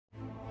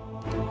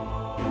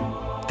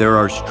There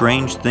are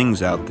strange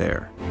things out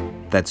there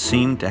that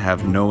seem to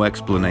have no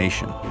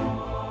explanation.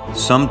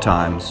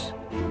 Sometimes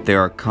they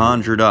are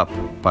conjured up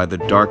by the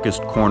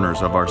darkest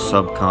corners of our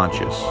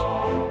subconscious,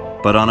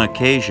 but on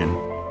occasion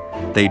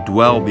they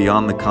dwell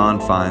beyond the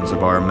confines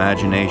of our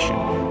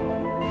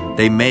imagination.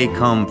 They may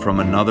come from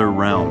another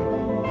realm,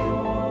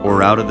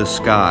 or out of the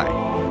sky,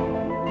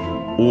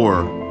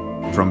 or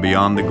from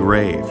beyond the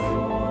grave.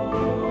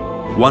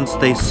 Once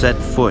they set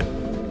foot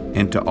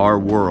into our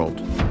world,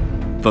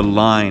 the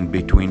line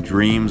between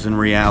dreams and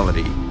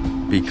reality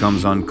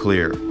becomes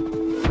unclear.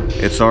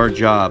 It's our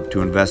job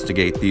to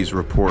investigate these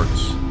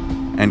reports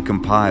and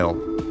compile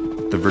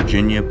the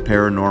Virginia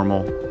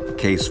Paranormal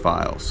Case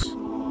Files.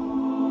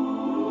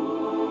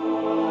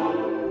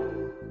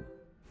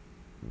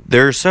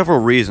 There are several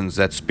reasons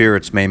that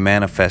spirits may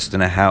manifest in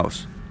a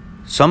house.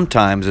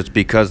 Sometimes it's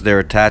because they're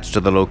attached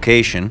to the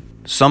location,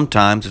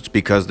 sometimes it's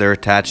because they're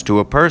attached to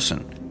a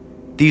person.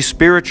 These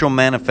spiritual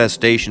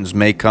manifestations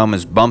may come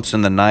as bumps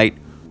in the night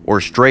or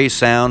stray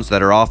sounds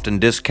that are often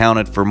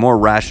discounted for more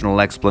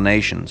rational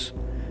explanations.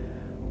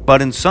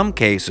 But in some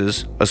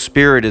cases, a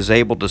spirit is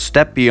able to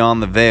step beyond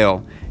the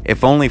veil,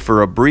 if only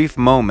for a brief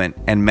moment,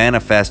 and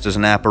manifest as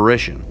an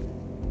apparition.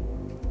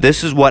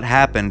 This is what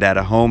happened at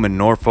a home in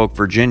Norfolk,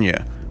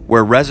 Virginia,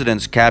 where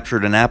residents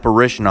captured an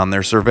apparition on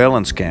their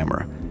surveillance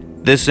camera.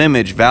 This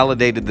image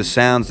validated the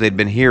sounds they'd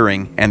been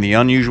hearing and the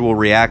unusual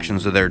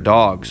reactions of their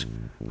dogs,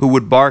 who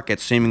would bark at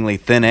seemingly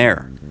thin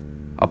air.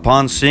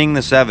 Upon seeing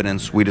this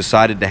evidence, we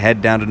decided to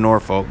head down to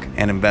Norfolk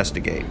and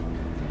investigate.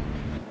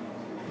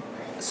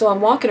 So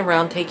I'm walking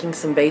around taking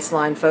some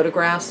baseline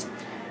photographs,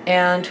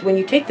 and when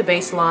you take the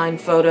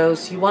baseline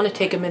photos, you want to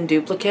take them in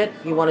duplicate.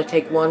 You want to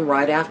take one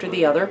right after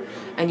the other,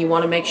 and you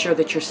want to make sure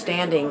that you're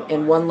standing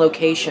in one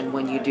location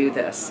when you do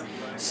this,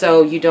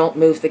 so you don't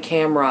move the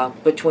camera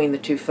between the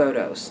two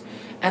photos.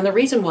 And the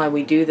reason why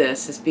we do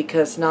this is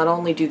because not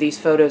only do these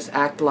photos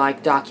act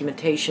like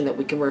documentation that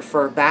we can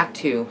refer back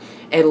to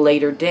at a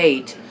later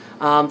date.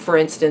 For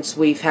instance,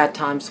 we've had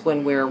times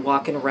when we're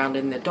walking around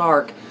in the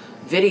dark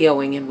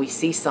videoing and we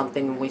see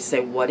something and we say,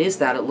 what is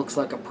that? It looks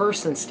like a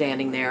person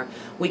standing there.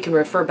 We can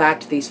refer back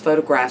to these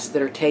photographs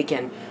that are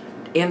taken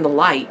in the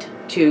light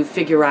to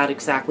figure out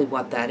exactly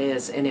what that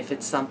is, and if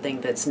it's something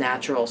that's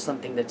natural,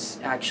 something that's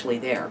actually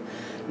there.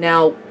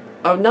 Now,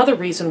 another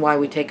reason why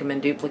we take them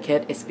in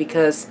duplicate is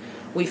because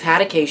we've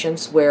had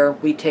occasions where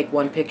we take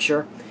one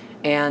picture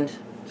and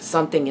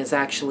something is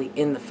actually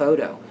in the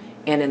photo,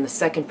 and in the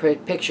second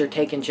picture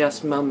taken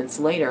just moments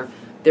later,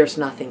 there's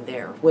nothing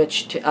there,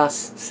 which to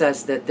us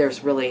says that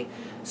there's really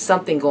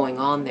something going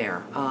on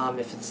there.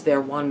 If it's there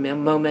one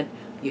moment,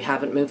 you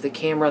haven't moved the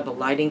camera, the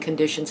lighting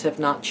conditions have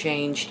not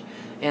changed,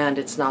 and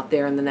it's not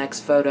there in the next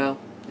photo,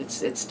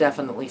 it's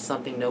definitely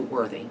something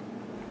noteworthy.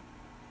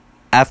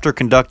 After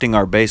conducting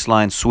our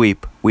baseline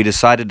sweep, we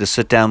decided to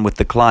sit down with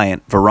the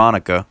client,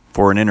 Veronica,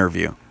 for an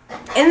interview.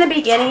 In the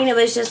beginning, it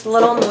was just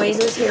little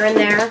noises here and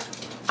there.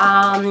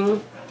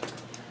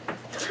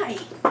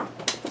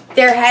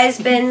 There has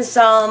been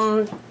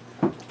some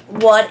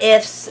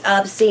what-ifs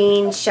of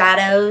seeing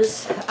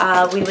shadows.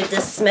 We would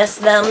dismiss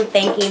them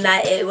thinking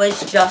that it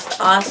was just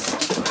us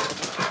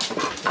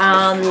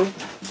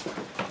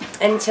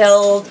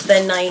until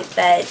the night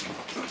that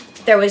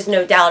there was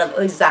no doubt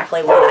of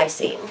exactly what I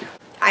seen.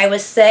 I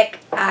was sick.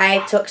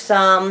 I took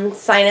some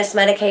sinus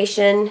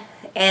medication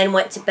and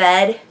went to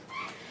bed.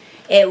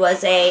 It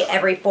was a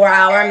every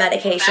 4-hour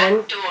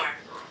medication.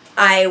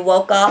 I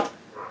woke up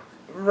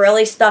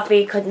really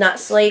stuffy, could not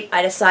sleep.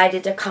 I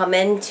decided to come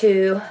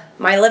into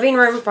my living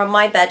room from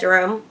my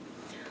bedroom,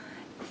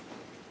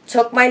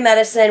 took my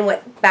medicine,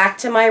 went back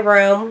to my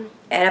room,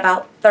 and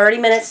about 30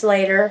 minutes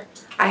later,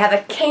 I have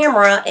a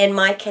camera in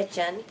my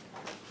kitchen,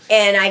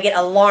 and I get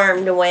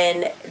alarmed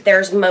when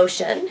there's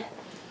motion.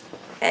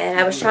 And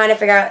I was trying to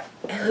figure out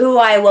who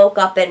I woke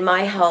up in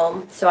my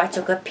home, so I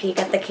took a peek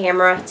at the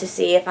camera to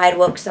see if I'd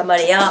woke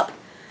somebody up.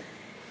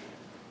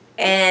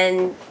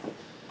 And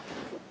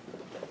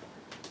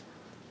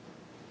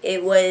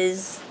it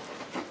was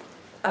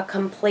a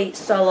complete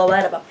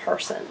silhouette of a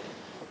person.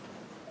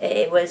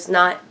 It was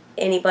not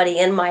anybody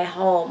in my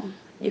home.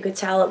 You could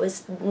tell it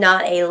was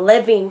not a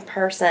living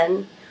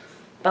person,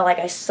 but like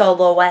a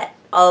silhouette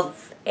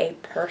of a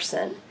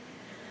person.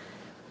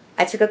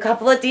 I took a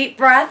couple of deep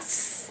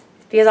breaths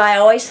because I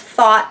always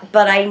thought,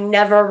 but I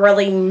never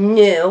really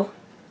knew.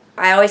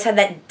 I always had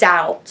that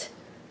doubt,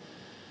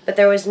 but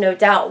there was no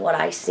doubt what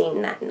I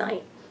seen that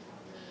night.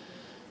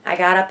 I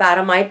got up out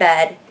of my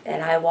bed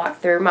and I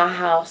walked through my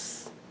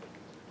house,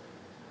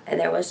 and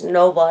there was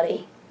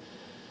nobody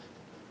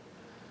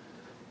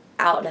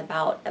out and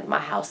about at my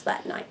house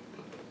that night.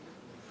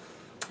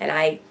 And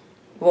I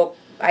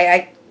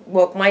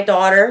woke my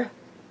daughter,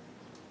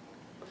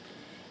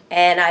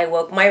 and I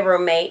woke my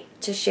roommate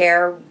to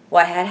share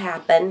what had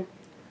happened,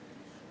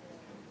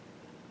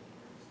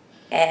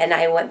 and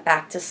I went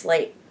back to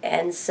sleep.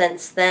 And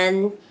since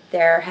then,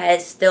 there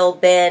has still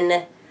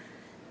been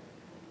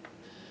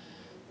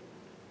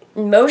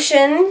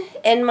motion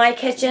in my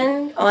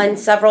kitchen on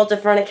several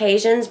different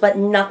occasions, but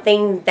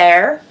nothing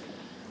there.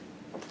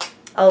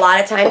 A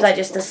lot of times I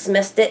just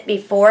dismissed it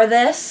before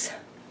this.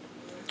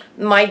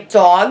 My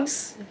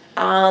dogs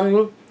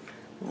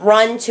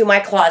run to my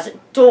closet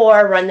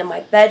door, run to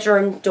my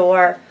bedroom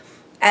door,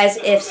 as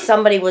if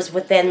somebody was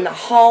within the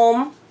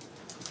home.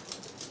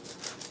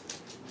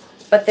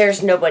 But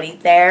there's nobody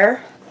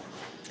there.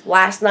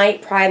 Last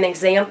night, prime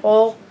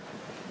example,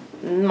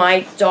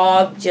 my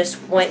dog just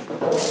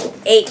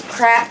ate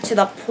crap to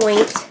the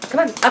point, come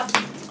on, up,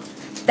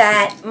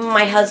 that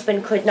my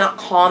husband could not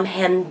calm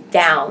him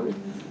down.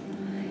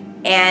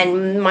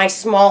 And my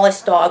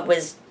smallest dog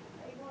was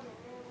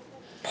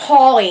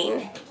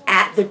pawing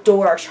at the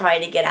door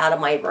trying to get out of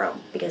my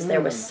room because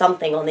there was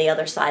something on the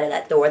other side of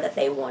that door that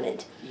they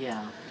wanted.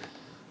 Yeah.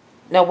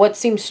 Now, what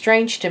seems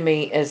strange to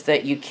me is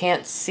that you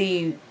can't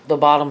see the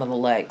bottom of the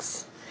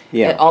legs.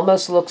 Yeah. It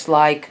almost looks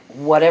like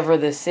whatever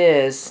this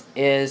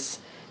is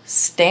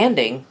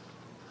standing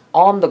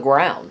on the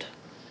ground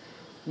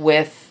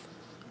with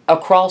a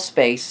crawl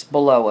space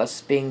below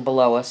us, being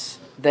below us,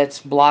 that's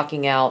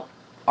blocking out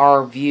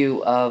our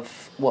view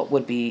of what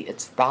would be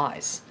its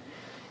thighs.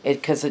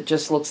 Because it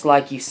just looks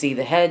like you see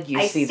the head,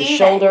 you see the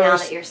shoulders. Now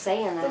that you're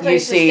saying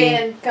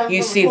that.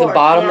 You see the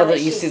bottom of the,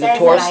 you see the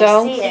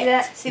torso.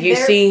 You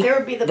see there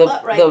would be the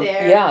butt right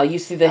there. Yeah, you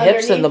see the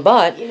hips and the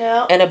butt, you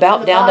know, and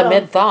about the down to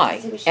bottom.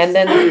 mid-thigh, and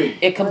then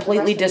it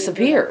completely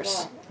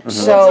disappears.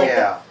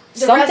 So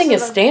something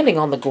is standing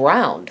on the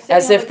ground,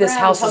 as if this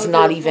house is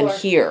not even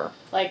here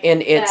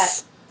in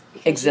its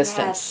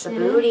existence, The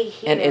booty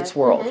here. in its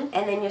world.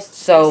 And then you're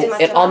So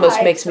it almost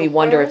high, makes me so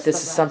wonder where's if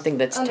this the is something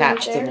that's Underneath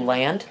attached to the there?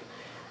 land,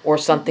 or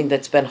something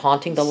that's been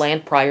haunting the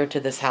land prior to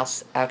this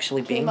house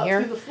actually being Came up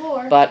here. through the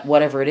floor. But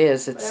whatever it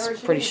is, it's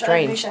Whatever's pretty inside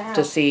strange the house.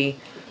 to see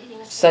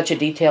such a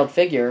detailed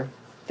figure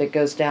that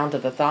goes down to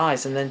the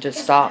thighs and then just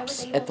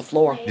stops at the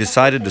floor. We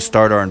decided to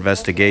start our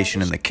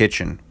investigation in the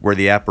kitchen, where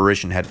the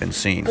apparition had been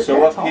seen.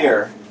 So up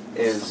here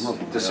is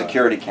the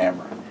security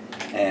camera,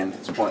 and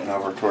it's pointing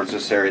over towards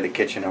this area of the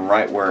kitchen, and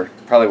right where,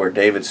 probably where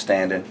David's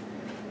standing,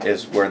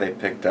 is where they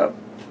picked up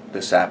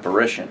this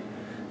apparition.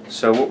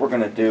 So what we're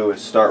going to do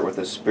is start with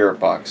a spirit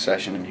box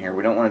session in here.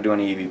 We don't want to do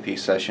any EVP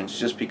sessions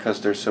just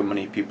because there's so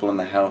many people in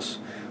the house.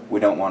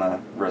 We don't want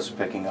to risk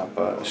picking up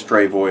a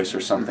stray voice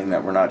or something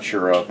that we're not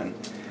sure of and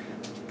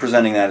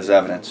presenting that as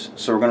evidence.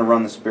 So we're going to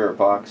run the spirit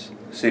box,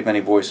 see if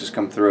any voices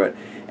come through it.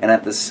 And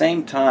at the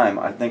same time,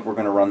 I think we're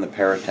going to run the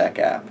Paratech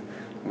app,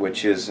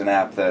 which is an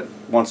app that,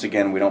 once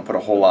again, we don't put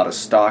a whole lot of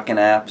stock in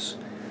apps,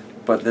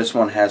 but this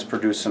one has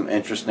produced some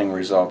interesting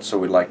results, so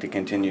we'd like to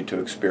continue to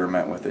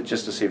experiment with it,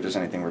 just to see if there's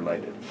anything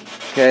related.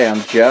 Okay,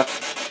 I'm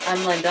Jeff.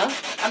 I'm Linda.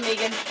 I'm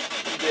Megan.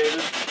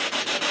 David.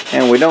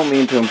 And we don't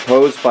mean to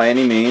impose by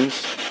any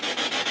means,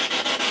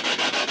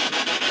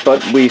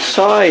 but we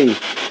saw a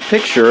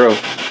picture of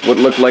what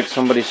looked like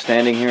somebody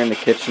standing here in the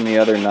kitchen the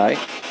other night,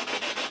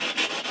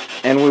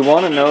 and we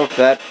want to know if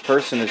that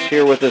person is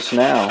here with us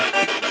now.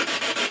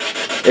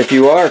 If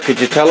you are, could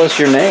you tell us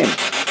your name?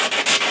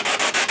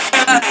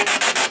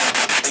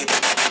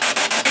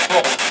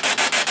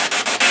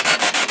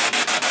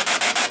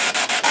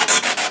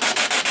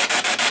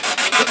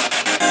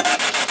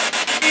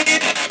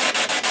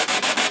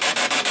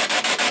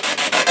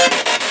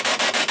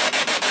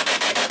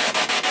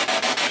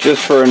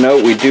 Just for a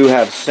note, we do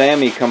have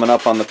Sammy coming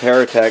up on the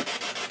Paratech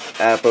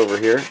app over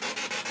here.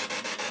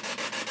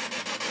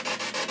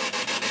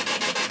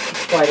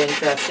 It's quite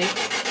interesting.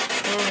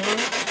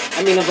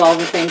 I mean, of all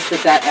the things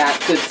that app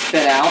could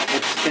spit out,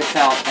 it spits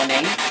out a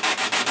name.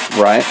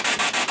 Right.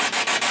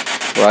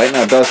 Right.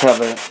 Now it does have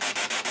a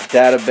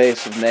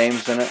database of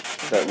names in it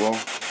that will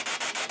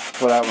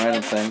put out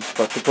random things.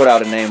 But to put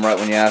out a name right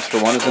when you ask for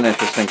one is an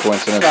interesting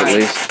coincidence, Right. at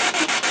least.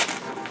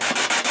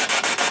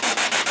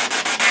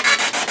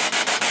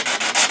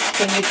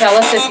 Can you tell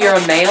us if you're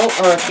a male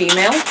or a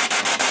female?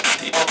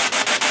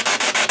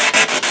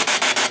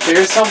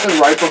 There's something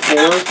right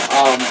before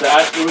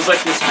that. It was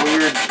like this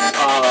weird.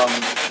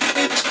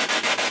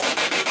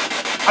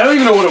 I don't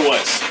even know what it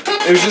was.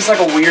 It was just like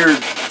a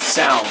weird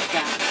sound.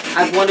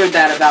 I've wondered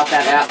that about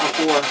that app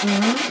before.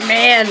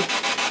 Man.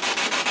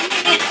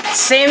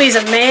 Sammy's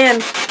a man.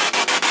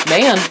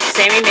 Man,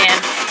 Sammy man.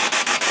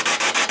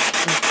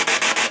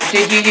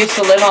 did you used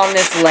to live on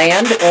this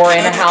land or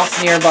in a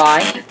house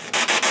nearby?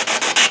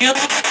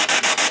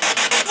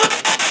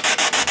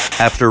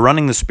 After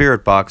running the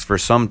spirit box for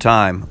some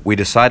time, we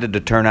decided to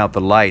turn out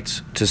the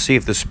lights to see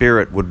if the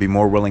spirit would be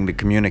more willing to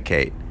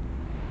communicate.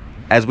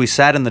 As we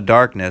sat in the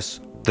darkness,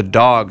 the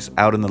dogs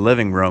out in the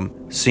living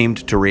room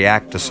seemed to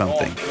react to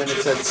something. And then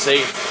it said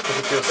safe, because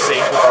it feels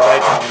safe with the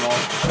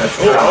lights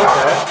going on.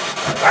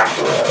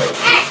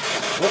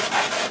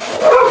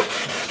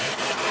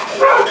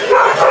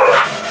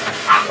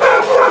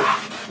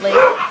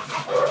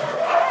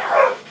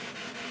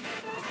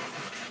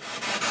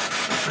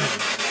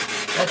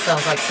 That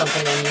sounds like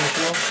something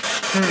unusual.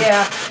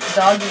 Yeah.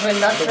 Dogs went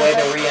nuts. The way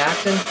they're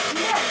reacting.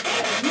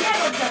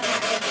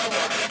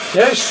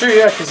 Yeah, it's true,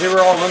 yeah, because they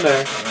were all in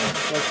there.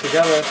 Like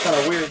together, that's kind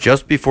of weird.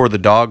 Just before the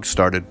dogs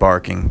started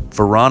barking,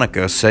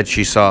 Veronica said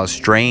she saw a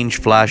strange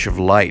flash of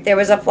light. There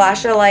was a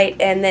flash of light,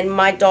 and then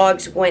my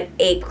dogs went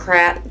ape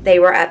crap. They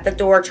were at the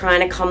door trying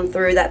to come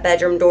through that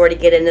bedroom door to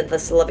get into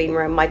this living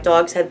room. My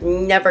dogs have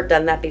never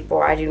done that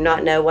before. I do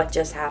not know what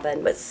just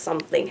happened, but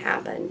something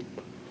happened.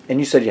 And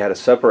you said you had to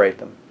separate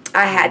them.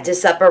 I had to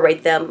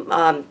separate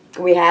them.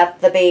 We have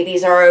the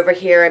babies are over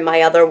here, and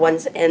my other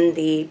one's in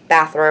the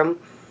bathroom.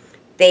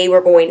 They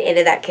were going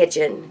into that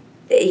kitchen.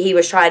 He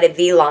was trying to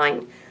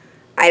V-line.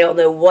 I don't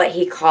know what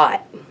he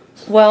caught.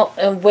 Well,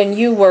 when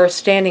you were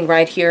standing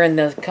right here in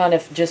the kind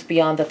of just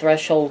beyond the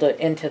threshold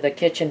into the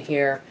kitchen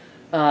here,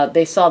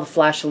 they saw the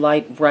flash of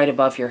light right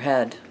above your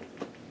head.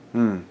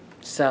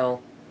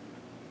 So.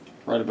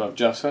 Right above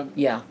Jeff's head?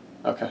 Yeah.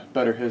 Okay,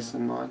 better his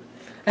than mine.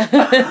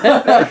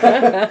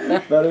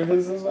 Better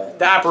his than mine.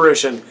 The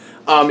apparition.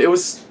 It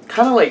was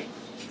kind of like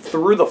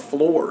through the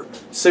floor.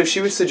 So she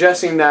was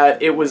suggesting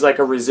that it was like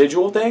a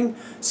residual thing.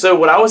 So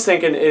what I was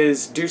thinking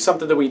is do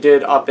something that we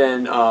did up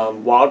in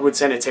Wildwood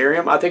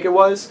Sanitarium, I think it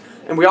was.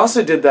 And we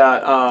also did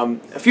that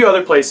a few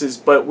other places,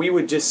 but we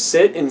would just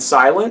sit in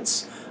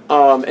silence.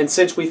 And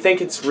since we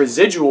think it's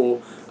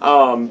residual,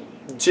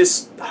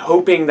 just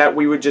hoping that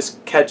we would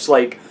just catch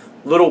like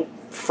little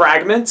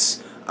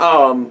fragments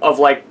of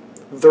like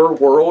their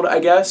world, I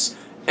guess.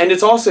 And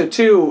it's also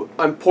too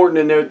important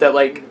to note that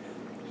like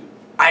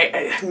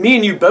me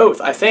and you both,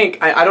 I think,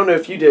 I don't know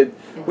if you did,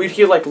 we'd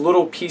hear like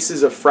little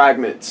pieces of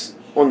fragments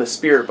on the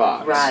spirit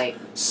box. Right.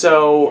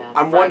 So Yeah,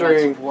 I'm fragments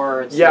wondering, of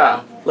words,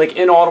 yeah, like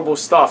inaudible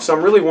stuff. So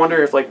I'm really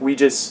wondering if like we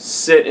just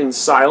sit in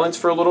silence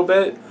for a little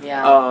bit,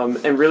 Yeah.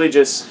 and really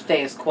just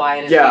Stay as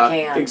quiet as yeah, we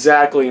can.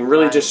 exactly, and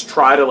really Right. just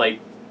try to like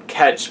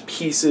catch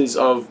pieces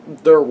of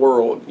their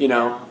world, you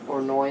know. Yeah,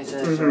 or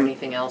noises or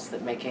anything else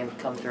that may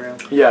come through.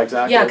 Yeah,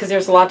 exactly. Yeah, because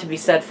there's a lot to be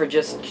said for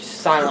just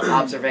silent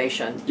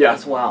observation Yeah.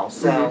 as well.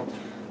 So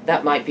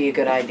that might be a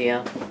good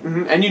idea.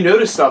 And you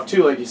notice stuff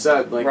too, like you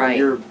said, like Right.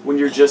 when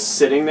you're just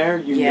sitting there,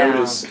 you Yeah.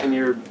 notice, and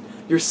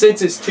your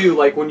senses too.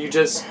 Like when you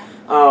just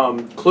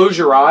close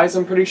your eyes,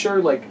 I'm pretty sure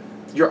like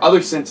your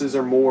other senses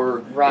are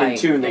more in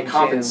tune. They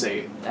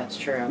compensate. That's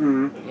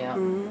true. Yeah.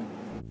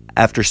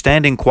 After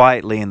standing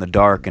quietly in the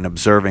dark and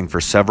observing for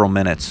several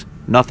minutes,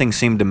 nothing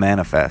seemed to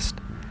manifest.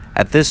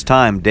 At this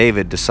time,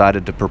 David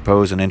decided to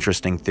propose an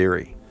interesting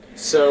theory.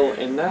 So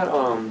in that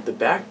the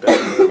back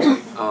bedroom,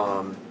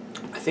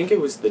 I think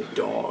it was the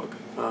dog.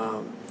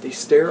 They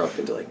stare up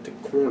into like the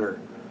corner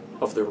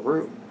of the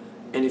room,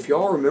 and if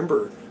y'all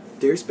remember,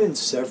 there's been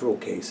several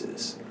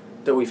cases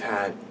that we've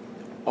had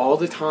all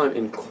the time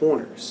in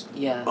corners.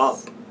 Yes. Up,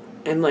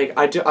 and like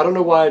I don't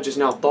know why I just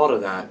now thought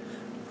of that,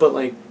 but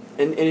like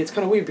and it's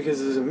kind of weird because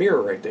there's a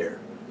mirror right there.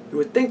 You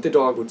would think the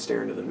dog would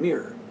stare into the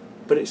mirror,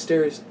 but it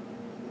stares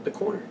the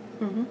corner,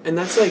 and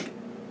that's like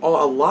a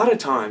lot of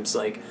times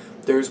like.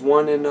 There's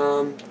one in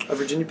a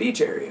Virginia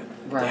Beach area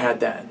that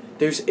had that.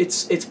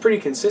 It's pretty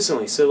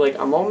consistently. So like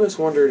I'm almost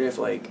wondering if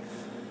like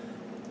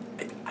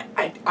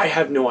I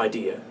have no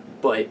idea,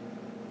 but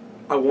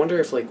I wonder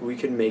if like we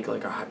could make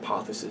like a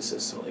hypothesis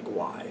as to like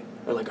why,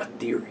 or like a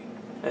theory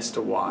as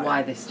to why.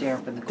 Why they stare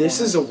up in the corners.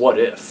 This is a what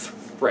if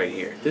right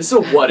here. This is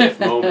a what if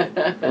moment.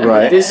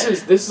 Right. This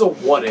is a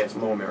what if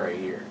moment right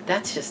here.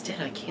 That's just it.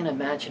 I can't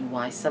imagine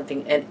why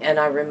something. And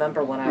I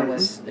remember when I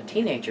was a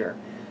teenager,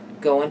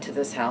 going to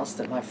this house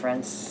that my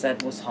friend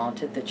said was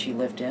haunted that she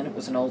lived in. It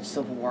was an old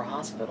Civil War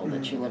hospital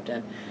that she lived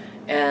in.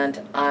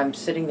 And I'm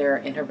sitting there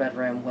in her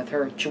bedroom with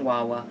her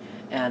chihuahua,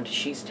 and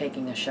she's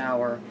taking a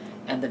shower,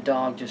 and the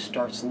dog just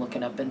starts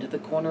looking up into the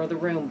corner of the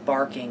room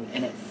barking,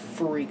 and it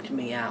freaked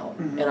me out.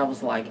 And I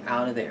was like,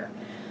 out of there.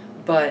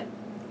 But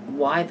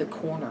why the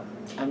corner?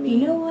 I mean,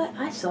 You know what?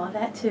 I saw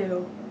that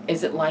too.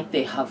 is it like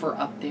they hover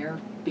up there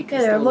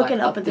because they're they're looking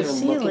like up at the there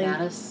ceiling. looking at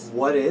us?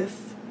 What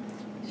if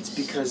it's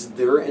because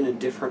they're in a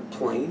different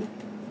plane?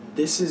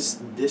 This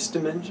is this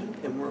dimension,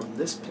 and we're on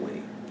this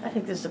plane. I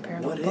think this is a What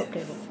paranormal book if?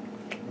 table.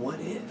 What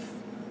if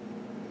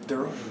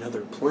they're on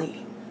another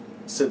plane?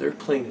 So their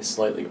plane is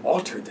slightly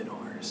altered than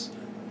ours.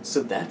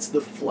 So that's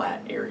the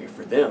flat area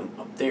for them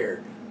up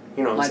there.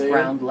 You know what I'm Like saying?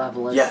 ground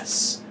level is.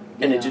 Yes.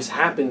 And Yeah. it just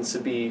happens to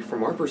be,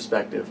 from our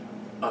perspective,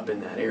 up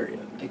in that area.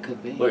 It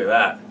could be. Look at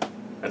that.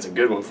 That's a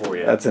good one for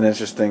you. That's an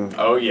interesting...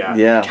 Oh, yeah.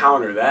 Yeah.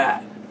 Counter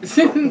that.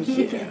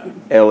 Yeah.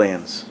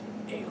 Aliens.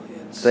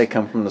 Aliens. They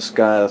come from the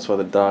sky, that's why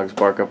the dogs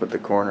bark up at the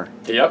corner.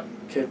 Yep.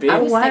 Could be. I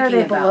was Why are thinking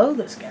they about- below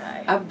this guy?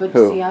 But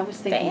Who? see, I was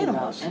thinking about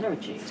animals.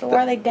 energy. So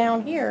why are they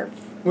down here?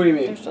 What do you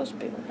They're mean? supposed to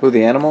be. Who,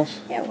 the animals?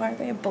 Yeah, why are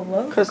they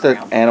below? Because the the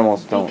ground?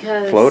 animals don't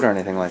Because- float or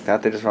anything like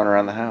that. They just run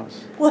around the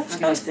house. Well, it's How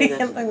can I supposed to be.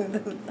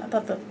 say I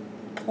thought the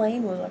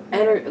plane was up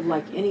there.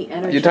 Like any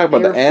energy. You talking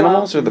about the airflow,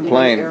 animals or the you know,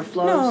 plane? Air No,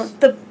 flows,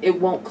 the it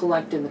won't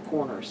collect in the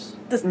corners.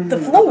 the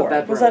Of floor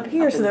a was bedroom, up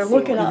here, up so in they're the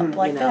looking ceiling, up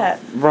like you know. that.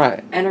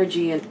 Right.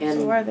 Energy and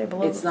So why are they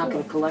below it's the not floor?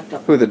 going to collect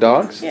up. Who, the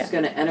dogs? Yeah. It's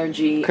going to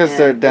energy. Because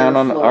they're and down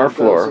on airflow our goes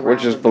floor, around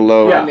which is the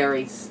below Yeah.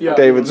 primary Yeah.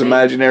 David's main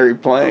imaginary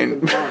open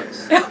plane.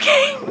 parts.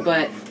 Okay.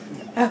 But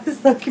I was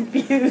so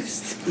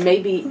confused.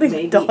 Maybe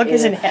The dog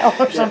is in hell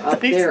or something. Up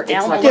there, it's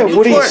Down like below. Yeah,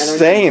 what he's energy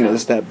saying zone.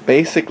 is that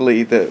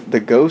basically the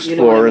ghost You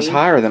know what floor I is mean?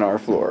 higher than our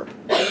floor.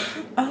 Okay.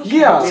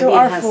 Yeah. So Maybe it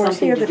our has floor is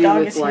something here, to the do dog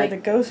with, is here, like, the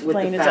ghost with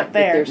the plane is fact up that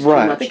there. there's too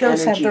Right. much The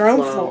ghosts have energy their own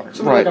flow. floor.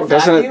 So Right. like a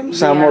Doesn't vacuum? it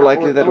sound Yeah, more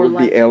likely or- that it or would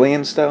like- be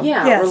aliens, though?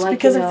 Yeah, Yes, or like,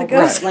 because you if the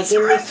know, ghost-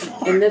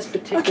 like in this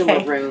particular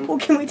Okay. room, Well,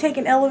 can we take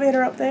an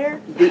elevator up there?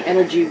 the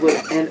energy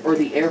would or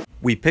the air.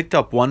 We picked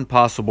up one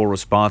possible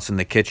response in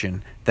the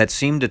kitchen that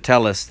seemed to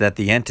tell us that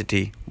the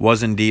entity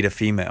was indeed a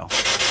female.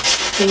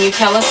 Can you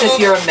tell us if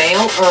you're a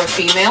male or a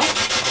female?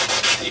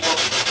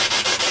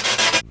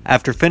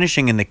 After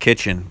finishing in the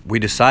kitchen, we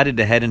decided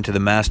to head into the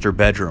master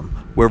bedroom,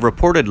 where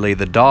reportedly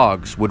the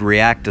dogs would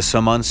react to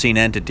some unseen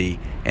entity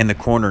in the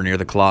corner near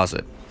the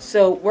closet.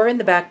 So we're in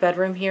the back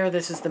bedroom here.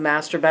 This is the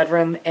master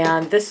bedroom,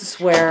 and this is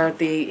where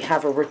they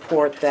have a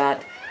report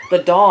that the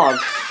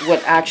dogs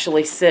would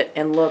actually sit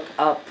and look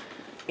up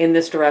in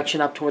this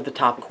direction, up toward the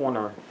top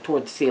corner,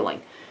 toward the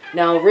ceiling.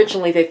 Now,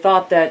 originally they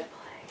thought that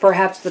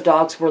perhaps the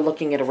dogs were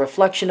looking at a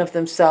reflection of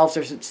themselves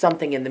or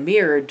something in the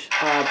mirrored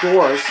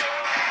doors,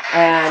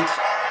 and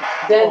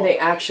then they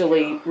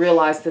actually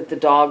realized that the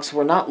dogs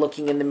were not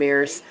looking in the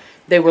mirrors.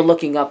 They were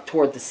looking up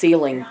toward the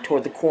ceiling,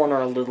 toward the corner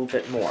a little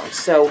bit more.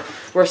 So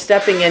we're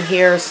stepping in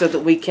here so that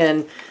we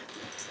can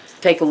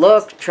take a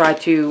look, try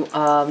to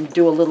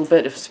do a little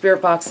bit of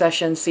spirit box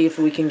session, see if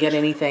we can get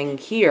anything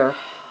here,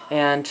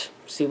 and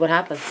see what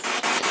happens.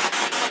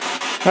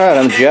 All right,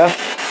 I'm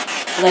Jeff.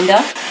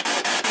 Linda?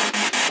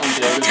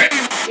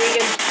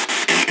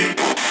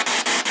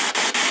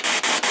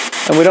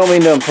 And we don't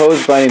mean to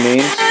impose by any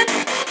means,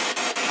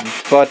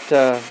 but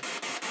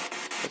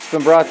it's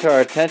been brought to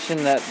our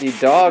attention that the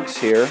dogs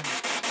here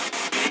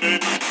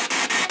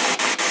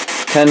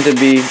tend to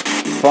be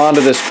fond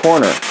of this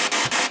corner.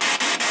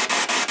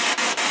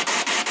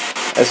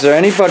 Is there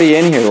anybody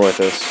in here with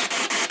us?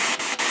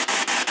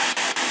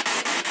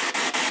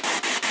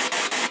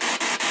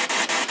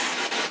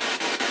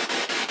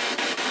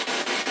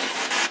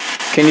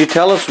 Can you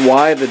tell us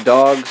why the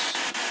dogs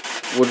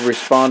would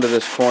respond to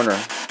this corner?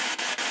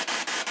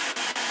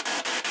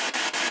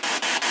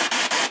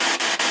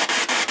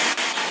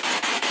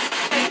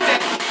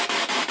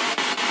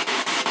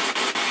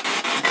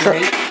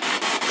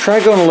 Try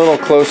going a little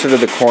closer to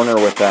the corner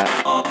with that.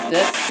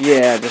 This?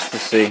 Yeah, just to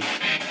see.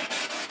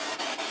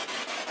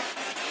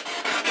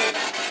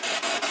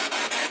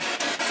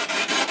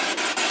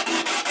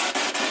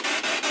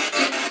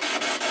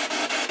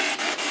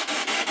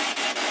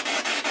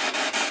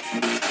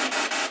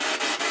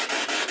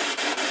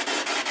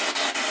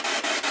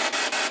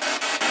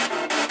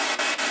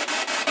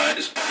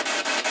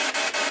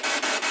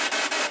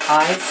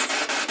 Eyes?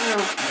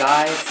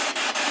 Guys?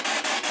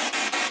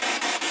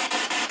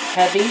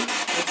 Heavy,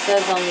 it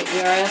says on the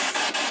ERS.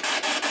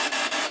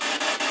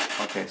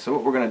 Okay, so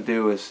what we're going to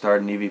do is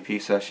start an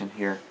EVP session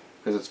here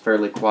because it's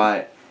fairly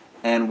quiet.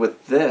 And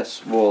with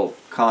this, we'll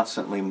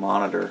constantly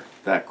monitor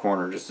that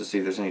corner just to see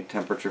if there's any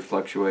temperature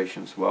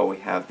fluctuations while we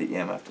have the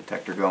EMF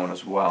detector going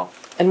as well.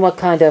 And what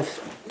kind of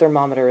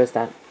thermometer is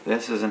that?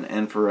 This is an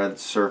infrared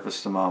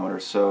surface thermometer,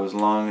 so as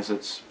long as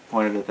it's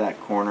pointed at that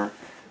corner,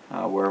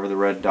 wherever the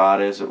red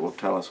dot is, it will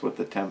tell us what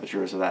the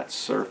temperature is of that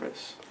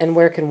surface. And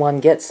where can one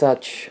get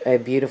such a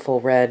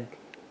beautiful red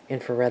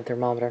infrared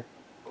thermometer?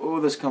 Oh,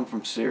 this comes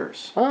from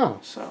Sears. Oh,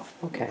 So,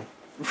 okay.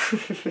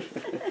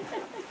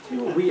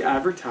 We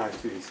advertise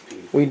to these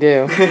people. We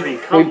do. I mean, We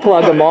come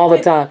plug them on. all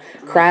the time.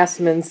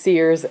 Craftsman,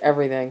 Sears,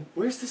 everything.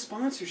 Where's the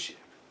sponsorship?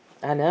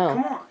 I Come know.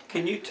 on.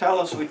 can you tell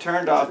us, we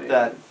turned off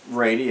that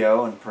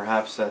radio and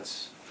perhaps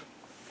that's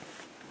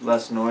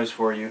less noise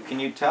for you. Can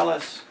you tell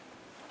us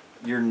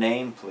your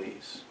name,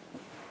 please?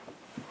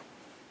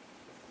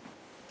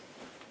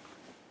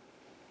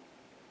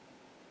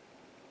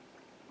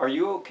 Are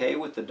you okay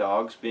with the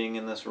dogs being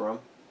in this room?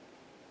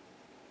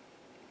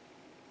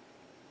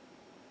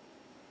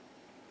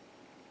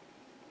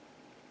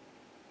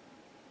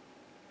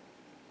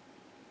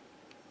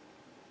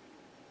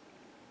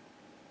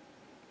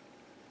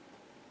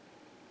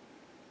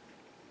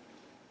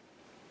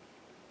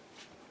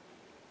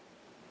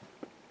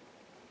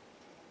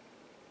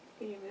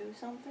 Can you move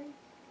something?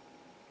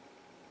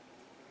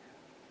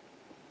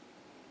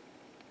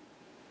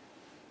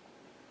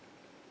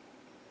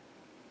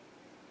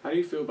 How do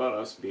you feel about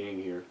us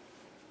being here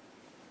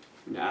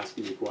and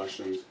asking you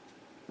questions?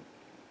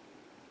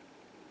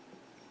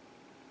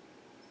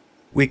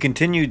 We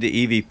continued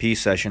the EVP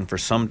session for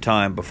some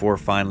time before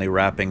finally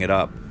wrapping it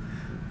up.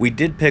 We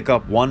did pick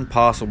up one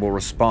possible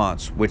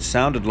response, which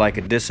sounded like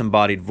a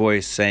disembodied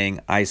voice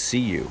saying, "I see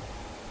you."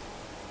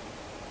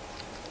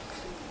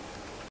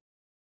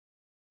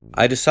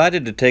 I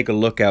decided to take a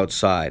look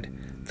outside.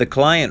 The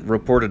client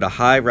reported a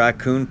high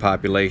raccoon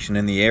population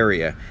in the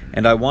area,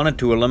 and I wanted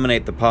to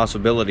eliminate the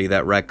possibility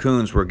that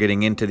raccoons were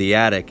getting into the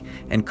attic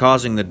and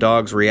causing the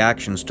dog's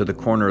reactions to the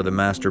corner of the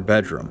master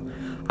bedroom.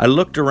 I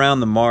looked around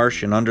the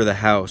marsh and under the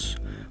house.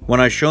 When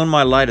I shone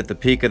my light at the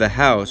peak of the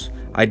house,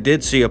 I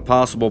did see a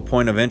possible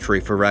point of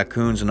entry for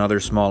raccoons and other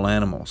small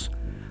animals.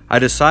 I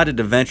decided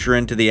to venture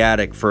into the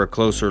attic for a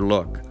closer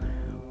look.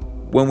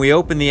 When we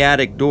opened the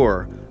attic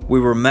door, we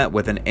were met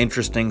with an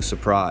interesting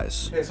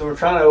surprise. Okay, so we're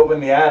trying to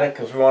open the attic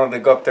because we wanted to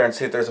go up there and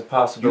see if there's a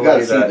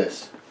possibility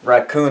that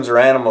raccoons or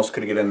animals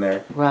could get in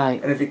there.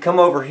 Right. And if you come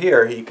over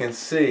here, you can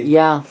see.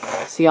 Yeah.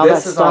 See all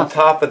that stuff. This is on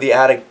top of the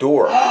attic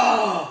door.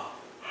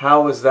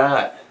 How is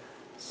that?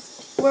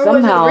 Where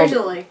Somehow, was it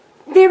originally?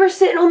 They were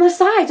sitting on the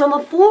sides, on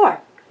the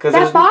floor. That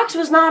That box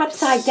was not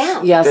upside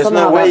down. yeah, There's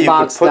somehow no way that you could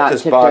box put got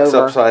this tipped box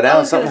over. upside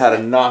down. Something had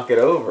to knock it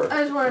over.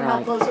 I was wondering how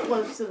Right. close it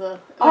was to the.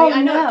 Oh,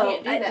 I know no.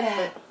 it can't do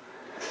that,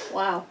 but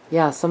wow.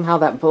 Yeah, somehow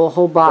that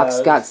whole box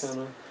got. But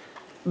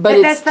But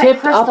it's that's that tipped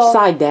crystal.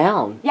 upside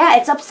down. Yeah,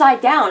 it's upside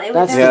down. It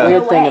was That's there's the no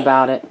weird thing way.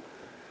 about it.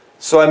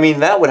 So I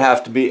mean that would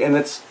have to be, and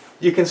it's,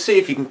 you can see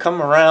if you can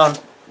come around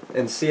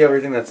and see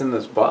everything that's in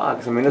this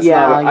box. I mean, it's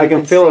Yeah, not. I you can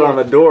can feel see it on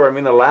it. the door. I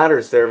mean, the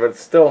ladder's there, but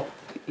still,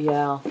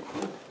 Yeah.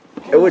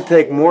 it would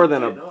take more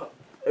than a.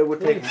 It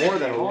would take more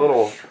than a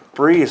little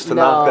breeze to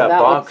knock that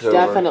box would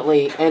over.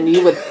 definitely. And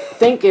you would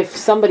think if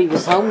somebody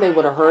was home, they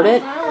would have heard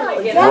it.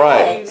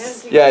 Right.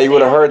 Yeah, you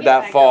would have heard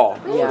that fall.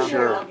 Yeah.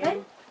 Sure.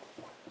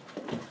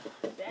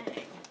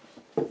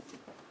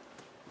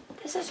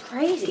 This is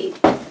crazy.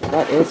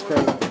 That is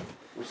crazy.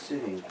 We're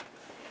sitting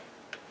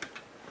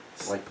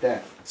like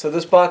that. So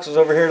this box is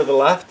over here to the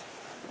left.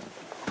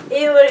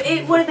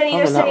 It would have been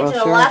either I'm not sitting real to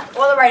the sure. left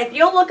or the right. If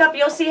you'll look up,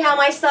 you'll see how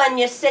my son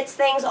just sits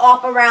things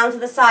off around to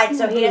the side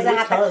so he doesn't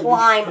have to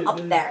climb up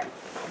there.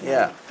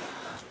 Yeah.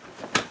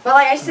 But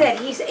like I said,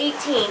 he's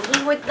 18.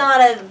 He would not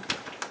have.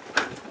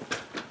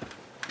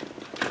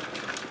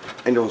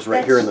 And it was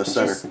right here in the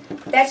center.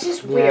 That's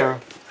just weird. Yeah.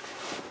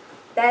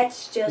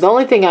 That's just. The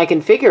only thing I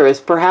can figure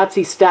is perhaps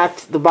he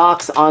stacked the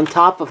box on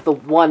top of the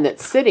one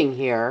that's sitting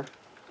here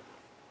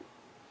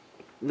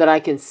that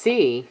I can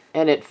see,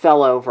 and it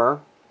fell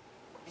over.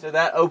 So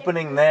that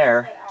opening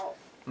there,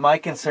 my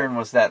concern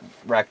was that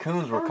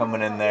raccoons were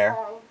coming in there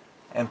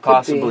and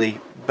possibly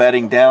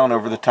bedding down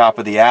over the top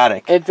of the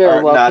attic. It very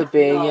Or well not, could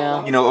be,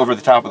 yeah. You know, over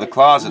the top of the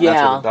closet. And that's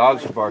Yeah. what the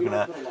dogs are barking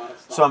at.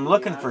 So I'm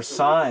looking for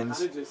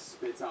signs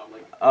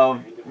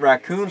of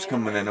raccoons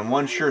coming in, and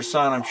one sure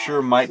sign I'm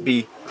sure might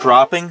be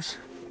droppings.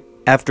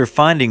 After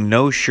finding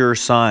no sure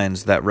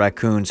signs that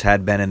raccoons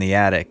had been in the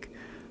attic,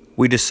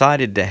 we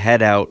decided to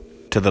head out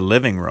to the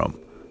living room,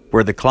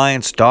 where the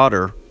client's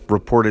daughter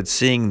reported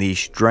seeing these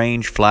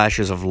strange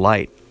flashes of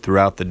light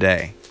throughout the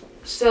day.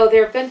 So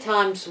there have been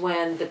times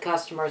when the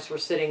clients were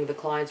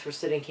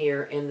sitting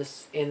here in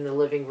the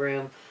living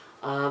room.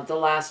 The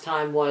last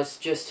time was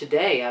just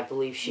today, I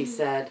believe she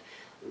said,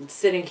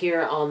 sitting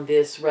here on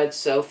this red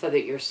sofa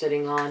that you're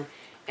sitting on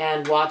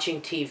and watching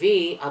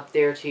TV up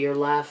there to your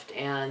left,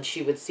 and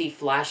she would see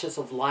flashes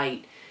of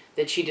light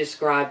that she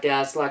described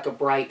as like a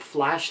bright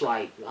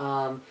flashlight.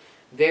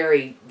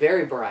 Very,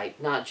 very bright,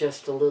 not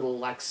just a little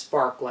like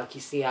spark like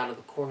you see out of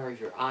the corner of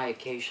your eye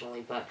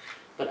occasionally, but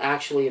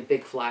actually a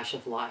big flash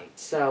of light.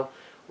 So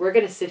we're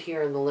going to sit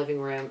here in the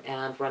living room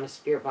and run a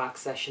spirit box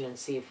session and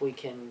see if we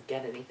can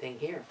get anything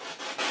here.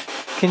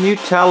 Can you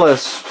tell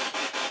us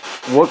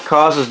what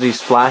causes these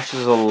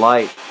flashes of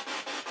light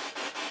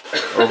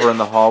over in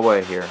the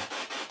hallway here?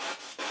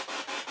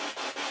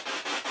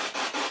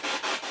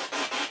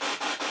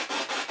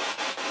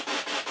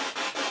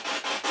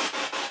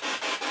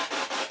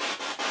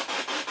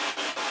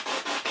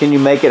 Can you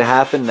make it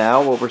happen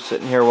now while we're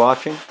sitting here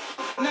watching?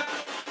 It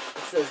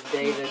says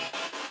David.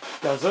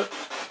 Does it?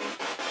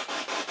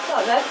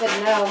 Oh, that's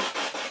a no.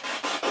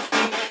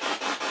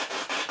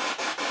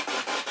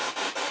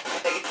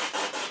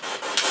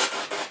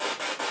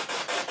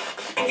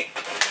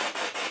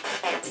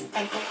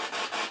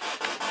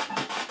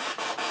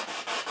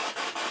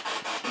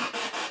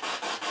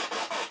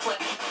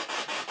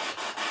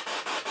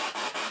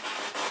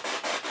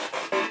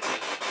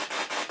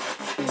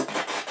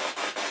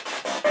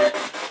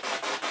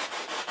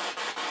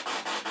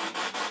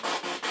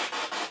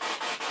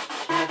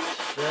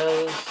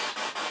 Those.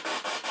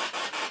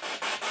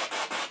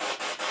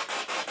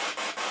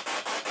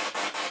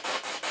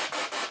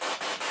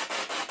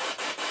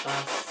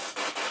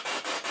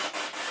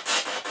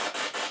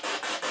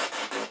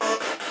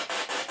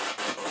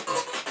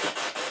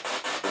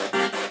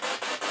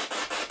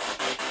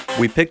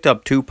 We picked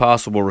up two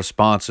possible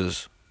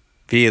responses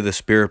via the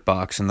spirit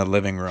box in the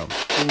living room.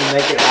 Can you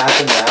make it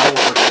happen now while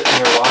we're sitting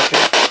here watching?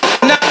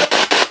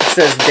 It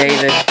says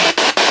David.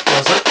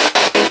 Does it?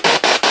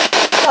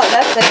 Oh,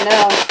 that's a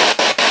no.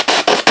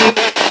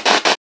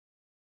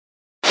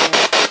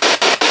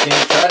 Can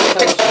you try to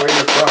tell us where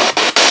you're from?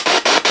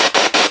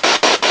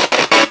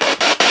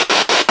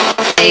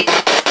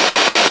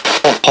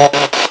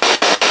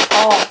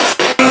 Oh.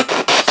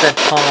 Said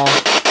Paul.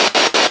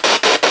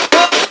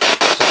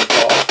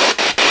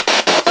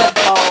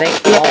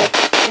 St. Paul.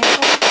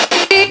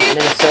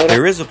 Minnesota.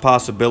 There is a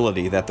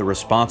possibility that the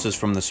responses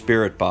from the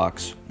spirit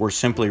box were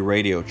simply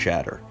radio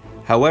chatter.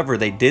 However,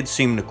 they did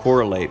seem to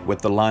correlate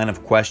with the line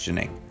of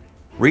questioning.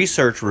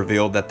 Research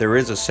revealed that there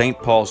is a St.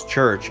 Paul's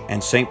Church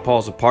and St.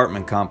 Paul's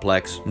apartment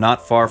complex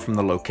not far from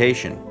the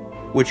location,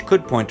 which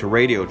could point to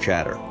radio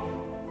chatter.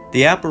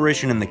 The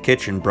apparition in the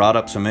kitchen brought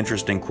up some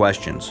interesting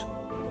questions.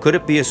 Could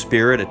it be a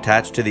spirit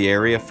attached to the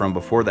area from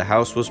before the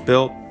house was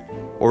built?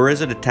 Or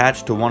is it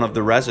attached to one of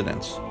the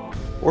residents?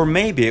 Or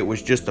maybe it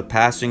was just a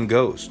passing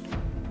ghost.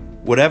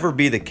 Whatever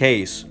be the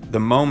case, the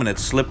moment it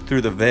slipped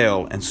through the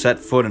veil and set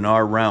foot in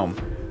our realm,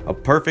 a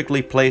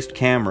perfectly placed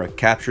camera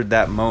captured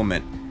that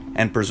moment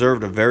and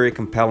preserved a very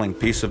compelling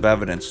piece of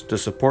evidence to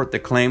support the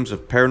claims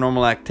of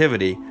paranormal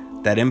activity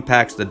that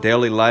impacts the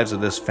daily lives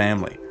of this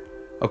family.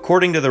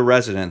 According to the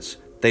residents,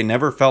 they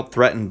never felt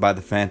threatened by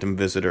the phantom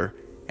visitor,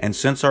 and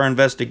since our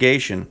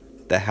investigation,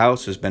 the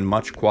house has been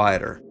much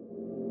quieter.